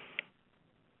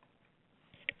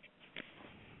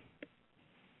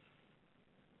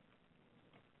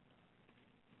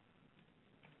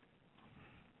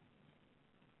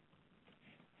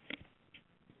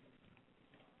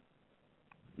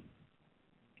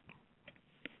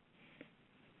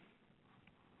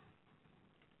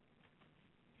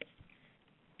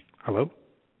 Hello?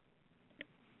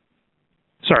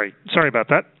 Sorry about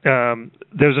that.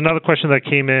 There's another question that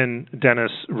came in,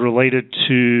 Dennis, related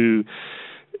to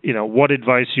what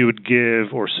advice you would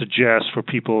give or suggest for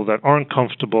people that aren't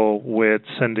comfortable with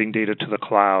sending data to the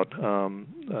cloud.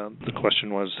 The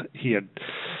question was he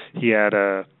had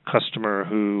a customer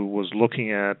who was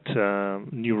looking at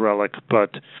New Relic,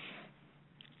 but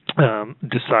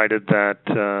decided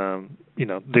that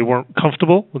they weren't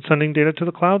comfortable with sending data to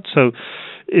the cloud. So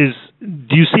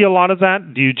do you see a lot of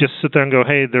that? Do you just sit there and go,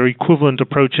 hey, they're equivalent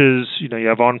approaches? You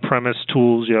have on-premise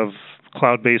tools, you have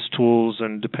cloud-based tools,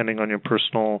 and depending on your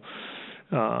personal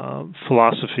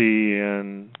philosophy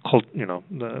and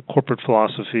the corporate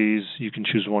philosophies, you can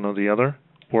choose one or the other?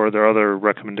 Or are there other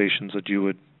recommendations that you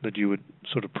would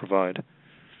sort of provide?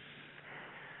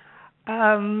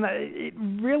 It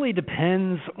really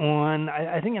depends on.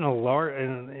 I think in a large,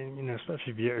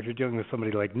 especially if you're dealing with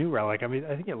somebody like New Relic. I mean,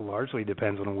 I think it largely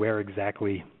depends on where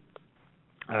exactly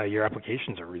your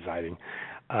applications are residing.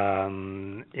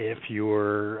 If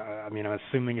you're, I'm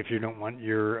assuming if you don't want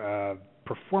your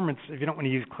performance, if you don't want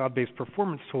to use cloud-based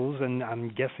performance tools, and I'm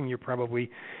guessing you're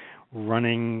probably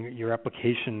running your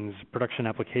production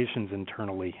applications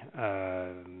internally,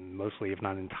 mostly, if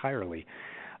not entirely.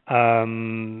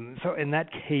 So in that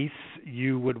case,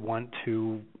 you would want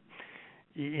to,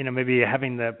 maybe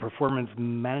having the performance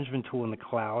management tool in the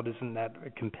cloud isn't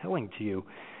that compelling to you.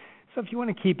 So if you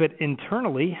want to keep it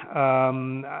internally,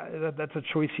 that's a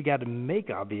choice you got to make.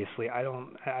 Obviously, I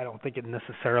don't think it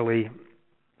necessarily.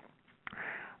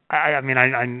 I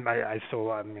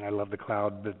love the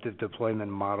cloud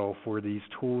deployment model for these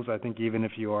tools. I think even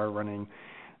if you are running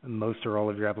most or all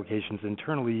of your applications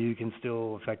internally, you can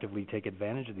still effectively take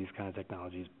advantage of these kind of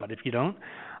technologies. But if you don't,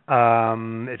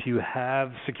 if you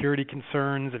have security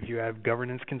concerns, if you have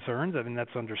governance concerns,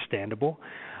 that's understandable.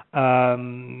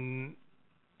 That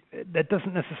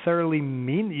doesn't necessarily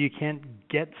mean that you can't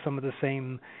get some of the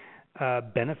same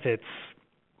benefits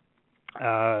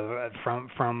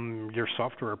from your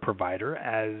software provider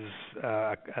as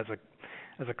a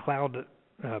cloud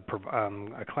a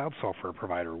cloud software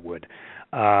provider would.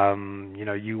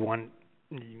 You want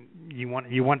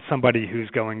somebody who's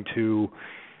going to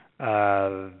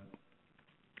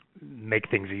make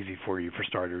things easy for you. For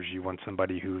starters, you want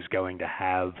somebody who's going to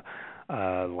have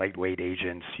lightweight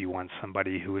agents. You want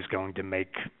somebody who is going to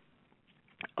make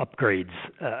upgrades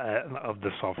of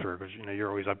the software, because you're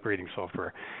always upgrading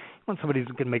software. You want somebody who's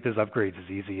going to make those upgrades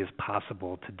as easy as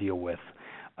possible to deal with.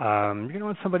 You're going to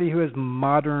want somebody who has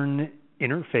modern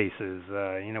interfaces.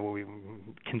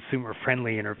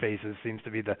 Consumer-friendly interfaces seems to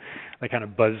be the kind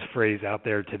of buzz phrase out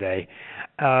there today.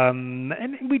 And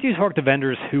we do talk to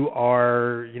vendors who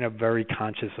are very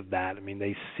conscious of that. I mean,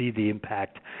 they see the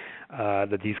impact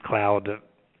that these cloud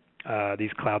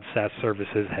SaaS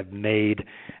services have made,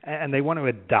 and they want to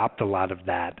adopt a lot of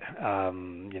that.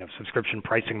 Subscription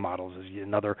pricing models is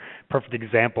another perfect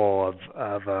example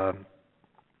of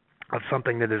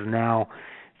something that is now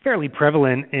fairly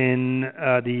prevalent in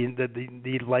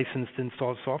the licensed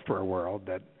installed software world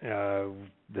that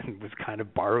was kind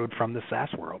of borrowed from the SaaS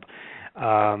world.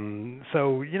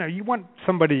 So you want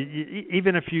somebody,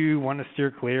 even if you want to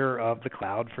steer clear of the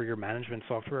cloud for your management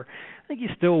software, I think you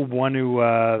still want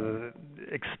to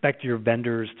expect your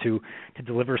vendors to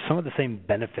deliver some of the same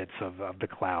benefits of the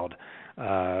cloud,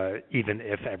 even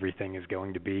if everything is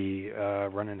going to be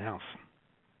run in-house.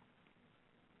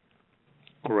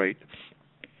 Great.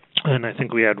 And I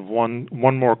think we had one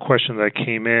more question that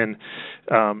came in.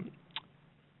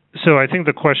 So I think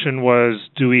the question was,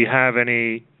 do we have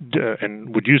any,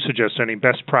 and would you suggest any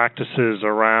best practices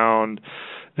around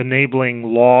enabling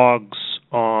logs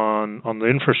on the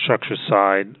infrastructure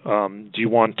side? Do you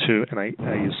want to, and I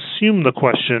assume the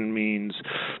question means,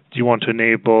 do you want to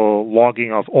enable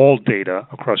logging of all data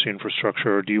across the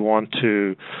infrastructure, or do you want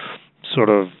to sort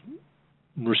of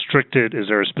restrict it? Is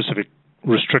there a specific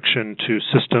restriction to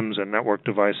systems and network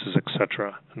devices,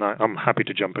 etc.? And I'm happy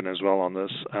to jump in as well on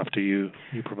this after you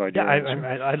provide your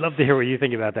answer. I'd love to hear what you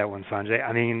think about that one, Sanjay.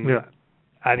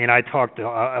 I talked a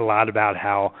lot about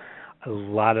how a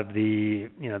lot of the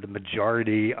the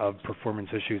majority of performance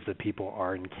issues that people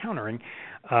are encountering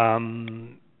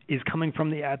is coming from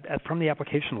the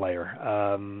application layer,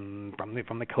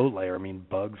 from the code layer. I mean,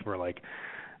 bugs were like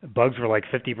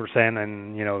 50%,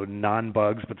 and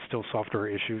non-bugs but still software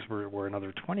issues were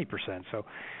another 20%. So,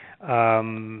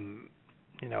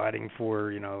 adding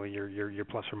for your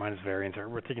plus or minus variance, or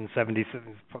we're thinking 70 to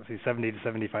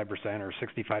 75% or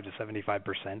 65 to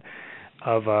 75%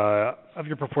 of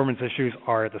your performance issues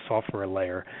are at the software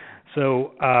layer.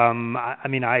 So,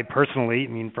 I personally,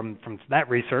 from that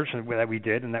research that we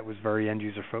did, and that was very end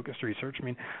user focused research.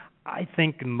 I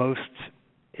think most,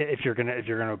 if you're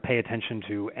gonna pay attention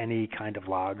to any kind of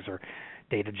logs or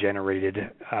data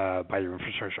generated by your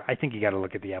infrastructure, I think you got to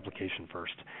look at the application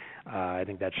first. I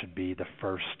think that should be the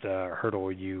first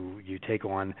hurdle you take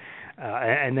on,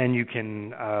 and then you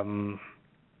can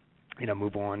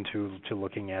move on to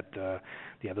looking at the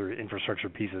other infrastructure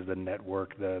pieces, the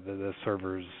network, the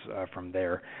servers from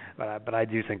there. But I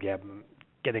do think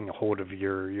getting a hold of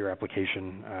your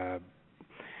application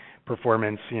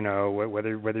performance,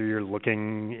 whether you're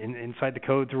looking inside the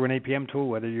code through an APM tool,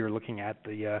 whether you're looking at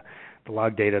the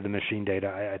log data, the machine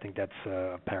data, I think that's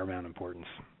of paramount importance.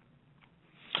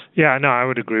 Yeah, no, I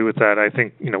would agree with that. I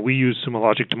think we use Sumo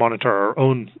Logic to monitor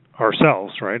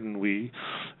ourselves, right? And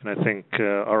I think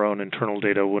our own internal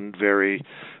data wouldn't vary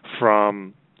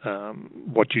from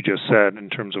what you just said in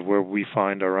terms of where we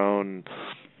find our own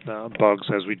bugs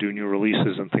as we do new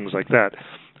releases and things like that.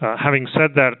 Having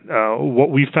said that, what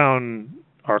we found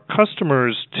our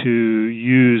customers to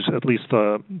use, at least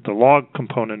the log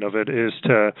component of it, is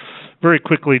to very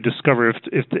quickly discover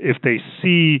if they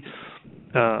see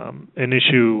an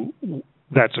issue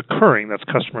that's occurring, that's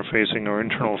customer facing or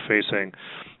internal facing,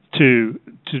 to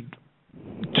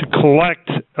collect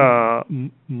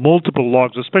multiple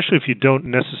logs, especially if you don't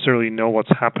necessarily know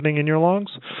what's happening in your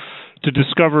logs, to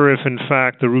discover if, in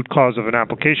fact, the root cause of an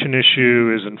application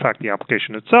issue is, in fact, the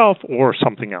application itself or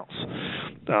something else.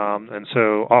 And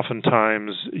so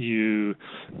oftentimes you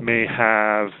may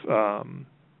have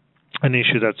an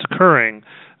issue that's occurring,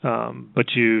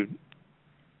 but you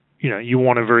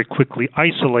want to very quickly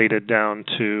isolate it down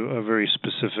to a very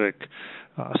specific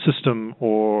system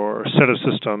or set of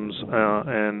systems,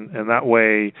 and that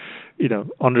way,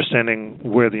 understanding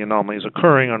where the anomaly is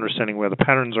occurring, understanding where the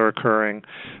patterns are occurring,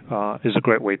 is a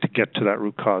great way to get to that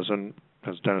root cause. And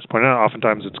as Dennis pointed out,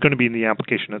 oftentimes it's going to be in the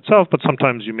application itself, but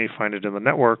sometimes you may find it in the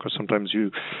network, or sometimes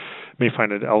you may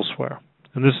find it elsewhere.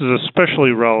 And this is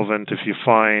especially relevant if you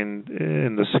find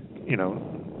in this,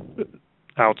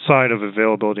 outside of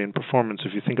availability and performance,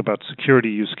 if you think about security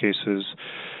use cases,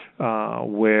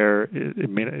 where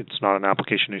it's not an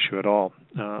application issue at all.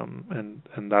 And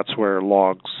that's where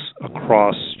logs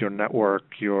across your network,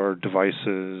 your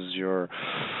devices, your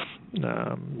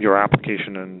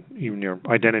application, and even your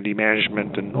identity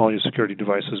management and all your security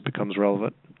devices becomes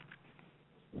relevant.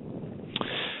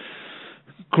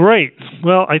 Great.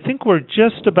 Well, I think we're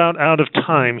just about out of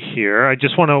time here. I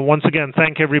just want to once again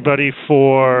thank everybody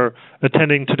for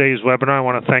attending today's webinar. I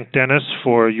want to thank Dennis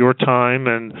for your time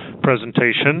and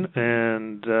presentation,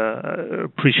 and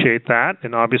appreciate that.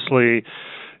 And obviously,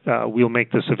 we'll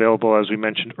make this available, as we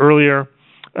mentioned earlier.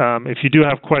 If you do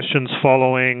have questions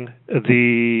following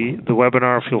the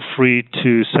webinar, feel free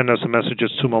to send us a message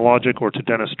at Sumo Logic or to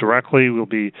Dennis directly. We'll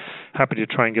be happy to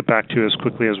try and get back to you as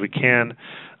quickly as we can.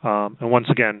 And once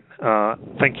again,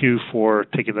 thank you for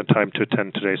taking the time to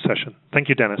attend today's session. Thank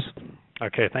you, Dennis.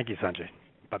 Okay, thank you, Sanjay.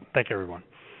 Thank you, everyone.